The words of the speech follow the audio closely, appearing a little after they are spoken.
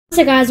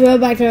So guys,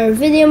 welcome back to another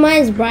video. My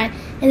name is Brian,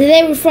 and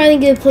today we're finally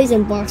gonna play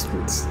some Blox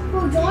Fruits.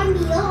 Bro, join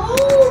me.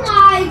 Oh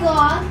my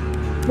god.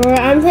 Bro,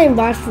 I'm playing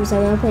Blox Fruits,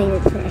 I'm not playing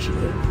your Crash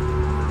game.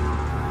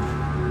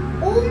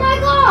 Oh my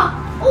god.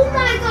 Oh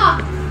my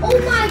god. Oh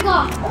my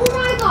god. Oh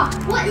my god.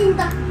 What in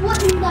the,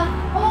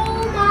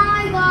 oh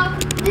my god.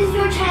 This is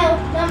your channel,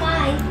 not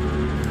mine.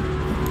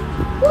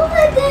 Look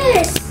at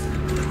this.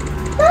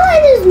 Look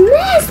at this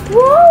mess,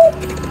 bro.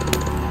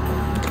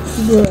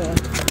 Bro.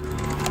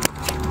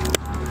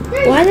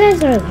 Why did I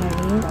start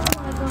hiding it? Oh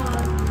my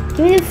god.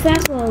 Give me the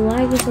fast one,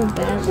 why are you so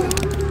bad?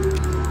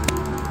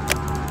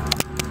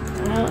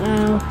 Ow,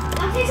 ow.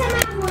 I'll take some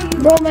out for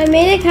you. Bro, my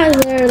main account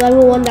is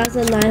level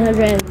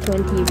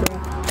 1920, bro.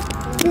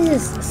 This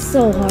is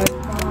so hard.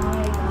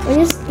 When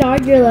you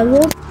start your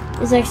level,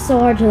 it's like so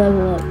hard to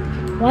level up.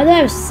 Why do I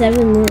have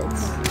 7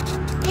 minutes?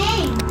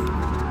 Hey.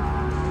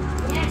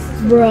 Yes.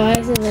 Bro, I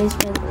accidentally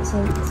spent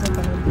some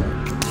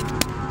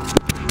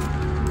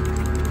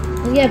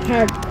Let's get a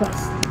power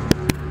quest.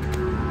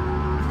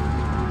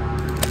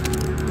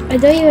 I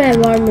don't even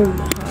have armor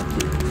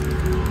hockey.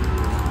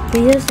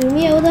 Can you see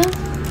me, Oda?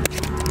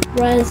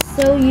 Bro, I'm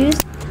so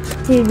used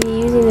to be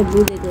using the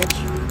booty glitch.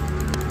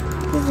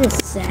 This is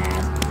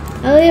sad.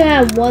 I don't even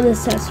have one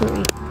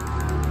accessory.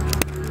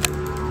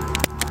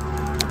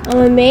 On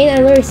my main,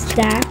 I'm already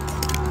stacked.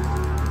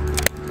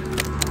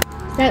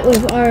 Stacked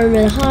with armor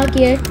and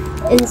hockey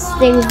and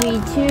Stings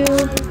V2.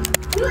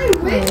 You're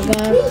rich. Oh my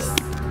god.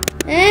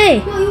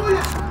 Hey! No, you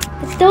wanna.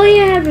 I don't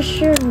even have a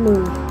shirt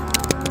move.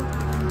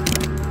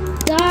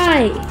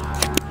 Die!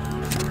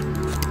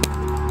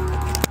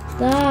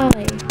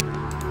 Die!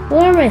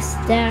 What are my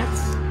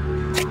stats?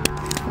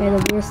 Yeah,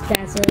 the worst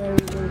stats I've ever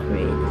been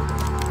created.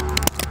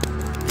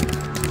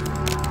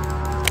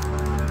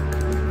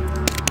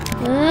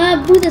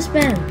 Ah, Buddha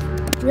spam!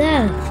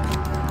 Yeah!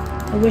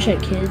 I wish I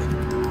could.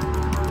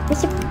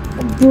 What's a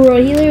bro?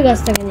 He literally got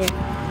stuck in there.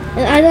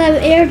 And I don't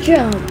have air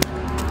jump!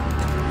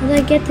 How did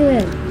I get to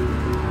him?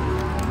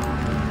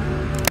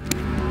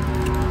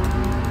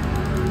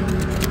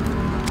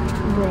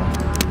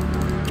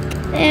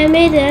 Hey, I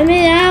made it,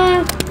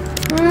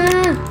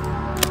 Ah!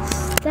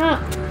 Stop!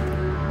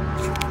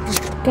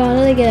 God,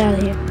 let me get out of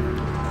here.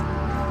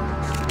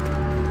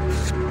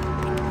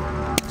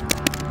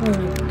 Oh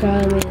my god,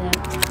 I made that.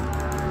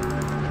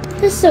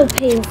 This is so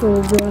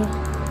painful, bro.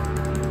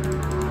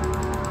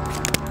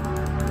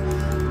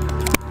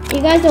 You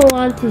guys don't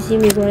want to see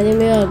me grind,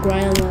 maybe I'll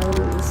grind on all of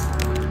this.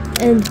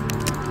 And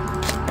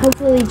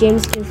hopefully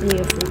James gives me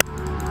a fruit.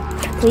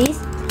 Please?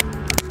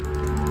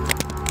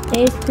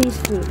 James, please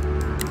fruit.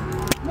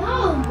 No.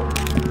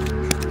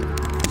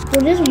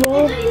 We'll just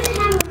roll. I don't even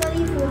have the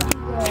money for it to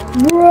go.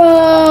 Bro!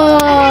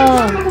 I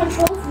have my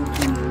control for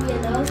you, you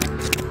know.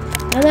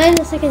 I'm not in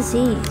the second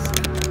seas.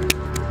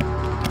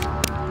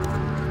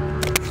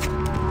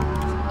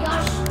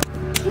 Gosh,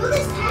 kill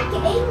this pack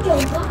angel,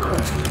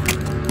 God.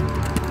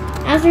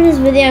 After this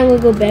video, I'm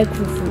gonna go back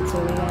for food,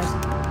 sorry guys.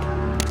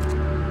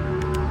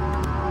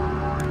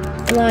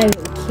 I'm not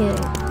even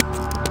kidding.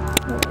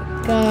 Oh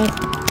my god.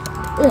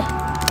 Ugh.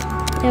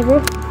 Yeah, bro.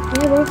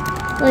 Yeah, bro.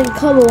 Like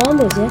combo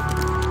wombos, yeah?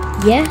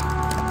 Yeah?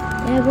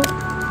 Yeah, bro.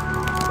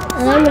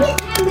 And I'm Something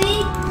that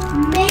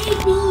maybe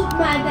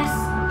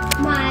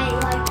my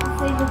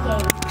favorite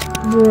game.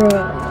 Bro.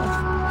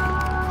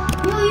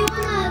 Yo, you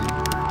wanna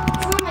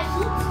turn my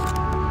heat?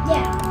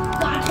 Yeah,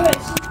 gotta turn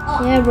heat up.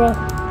 Yeah, bro.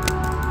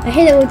 I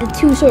hit it with the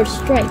 2-sword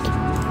strike.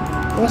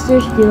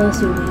 Westerners do not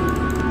suit me.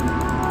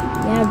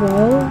 Yeah,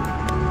 bro.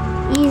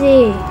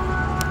 Easy.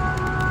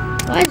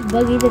 Why is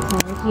Buggy the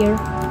Clown here?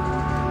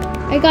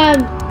 I got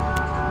him.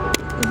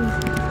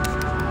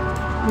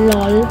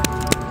 LOL.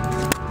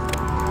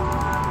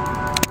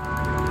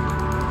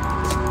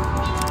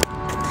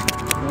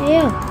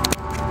 Yeah.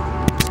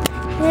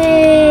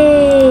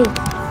 Hey!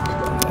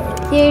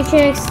 Tier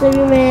checks,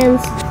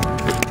 Slendermans.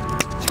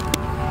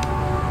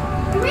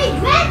 Erase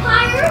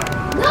vampire!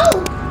 No!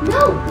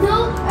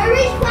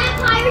 Erase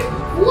vampires!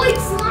 Void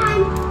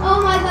slime! Oh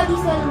my god,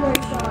 these guys are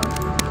very strong.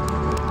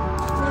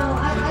 No,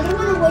 I don't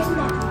want to waste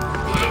my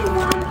pack of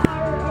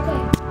vampire.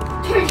 Okay.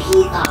 Turn the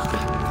heat up.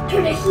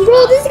 Turn the heat Bro,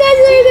 up. this guy's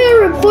literally gonna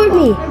report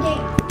me. Okay.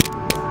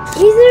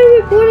 He's literally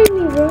reporting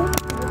me, bro.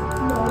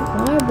 No.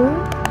 Why, bro?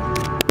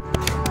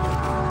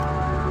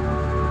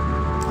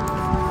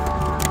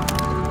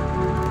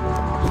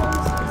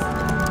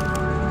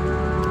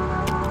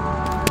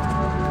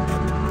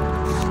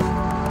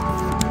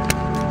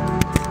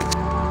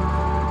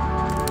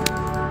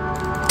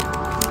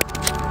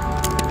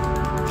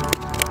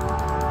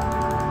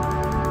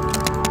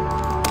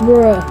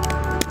 Bruh.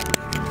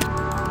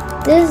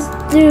 This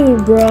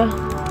dude, bruh.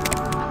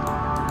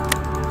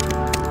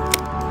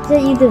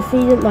 Said you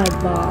defeated my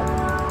Bob.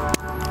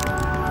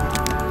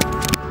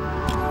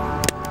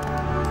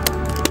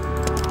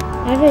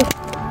 I think,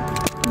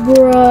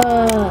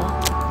 bruh.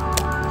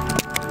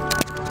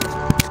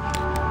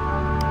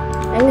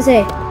 I'm gonna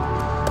say,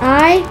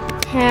 I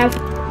have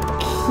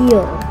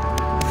killed.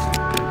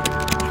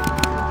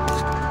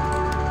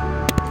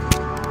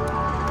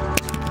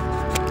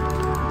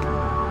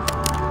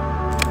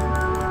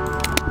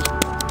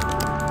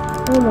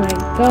 Oh my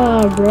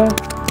god, bro.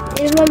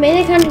 If my main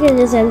account can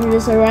just enter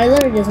this server, I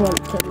literally just want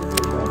to kill this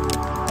dude, bro.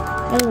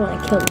 I just want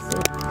to kill this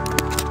dude.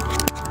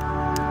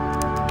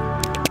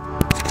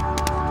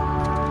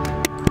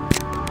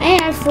 Hey, I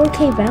have 4K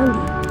bounty.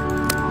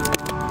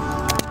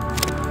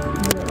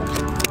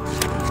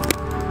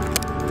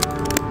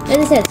 I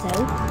just said 7.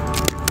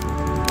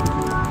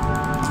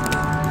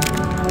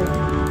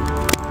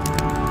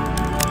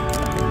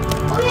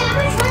 Oh yeah, I'm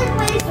gonna try to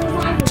play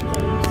survival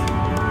games.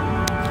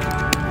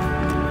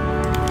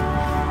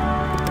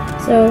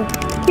 So,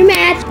 you're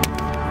mad.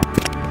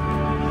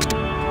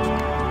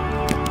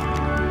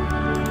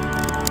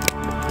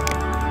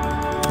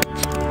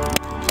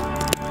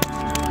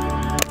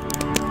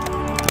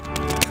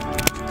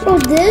 Bro,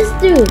 this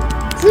dude is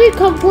literally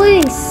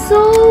complaining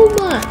so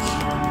much.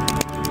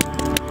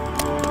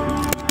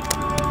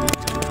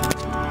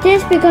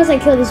 Just because I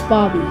killed this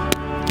Bobby.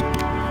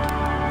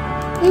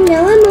 And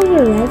now I'm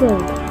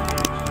overleveled.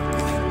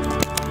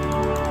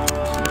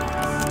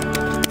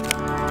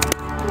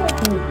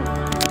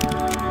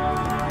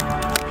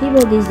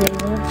 People these days,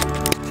 huh?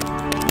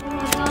 Oh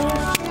my god,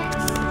 there's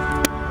checks.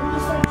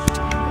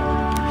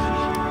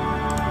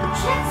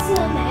 Checks in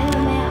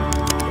MML.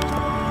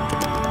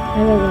 I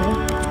don't know.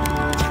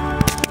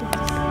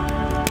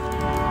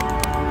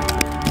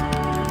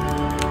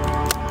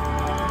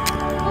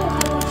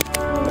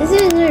 This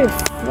is really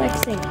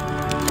flexing.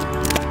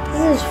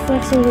 This is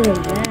flexing to the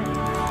max.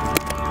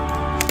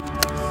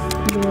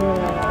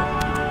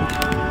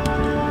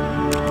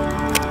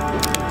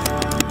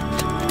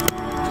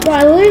 Bro, I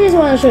literally just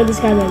want to show this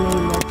guy my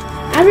main, bro.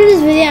 After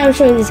this video, I'm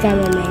showing this guy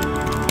my main.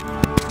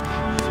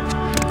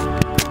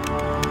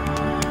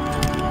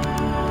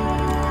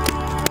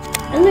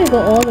 I'm gonna go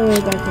all the way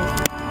back to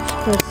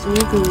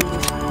proceeding.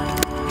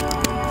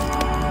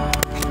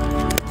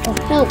 Oh,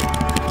 help!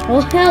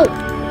 Oh, help!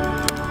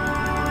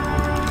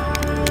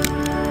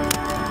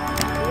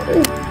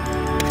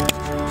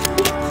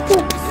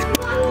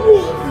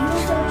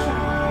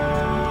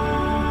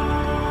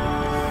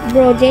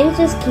 Bro, James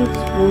just keeps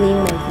bullying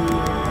my video.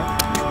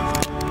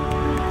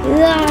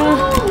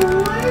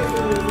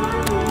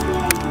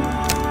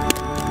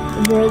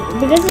 Bro,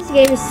 because this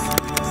game is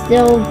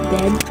still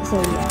dead, so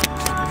yeah.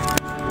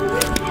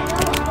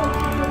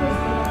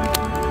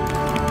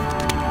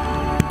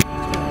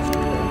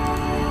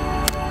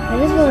 I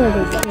just want to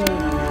go kill.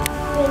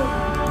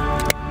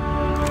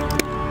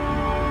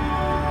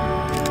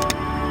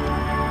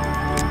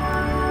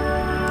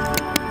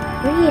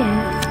 Where are you at?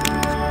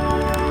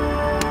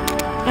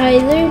 I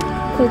either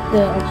click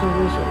the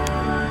observation.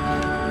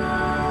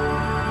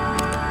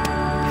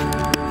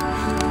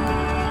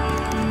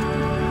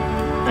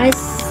 I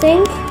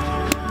think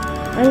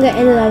I'm gonna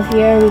end it off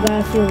here. We got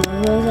a few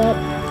levels up.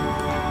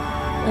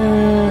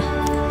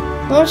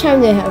 How much time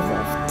do I have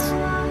left?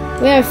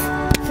 We have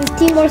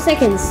 15 more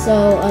seconds,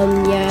 so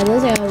yeah, I don't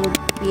think I will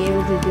be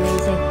able to do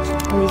anything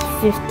in these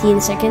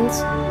 15 seconds.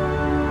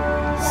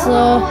 So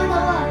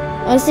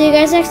I'll see you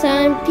guys next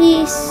time.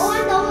 Peace.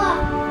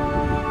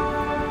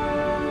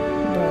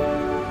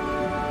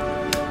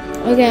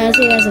 Okay, I'll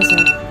see you guys next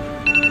time.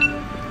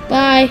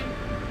 Bye.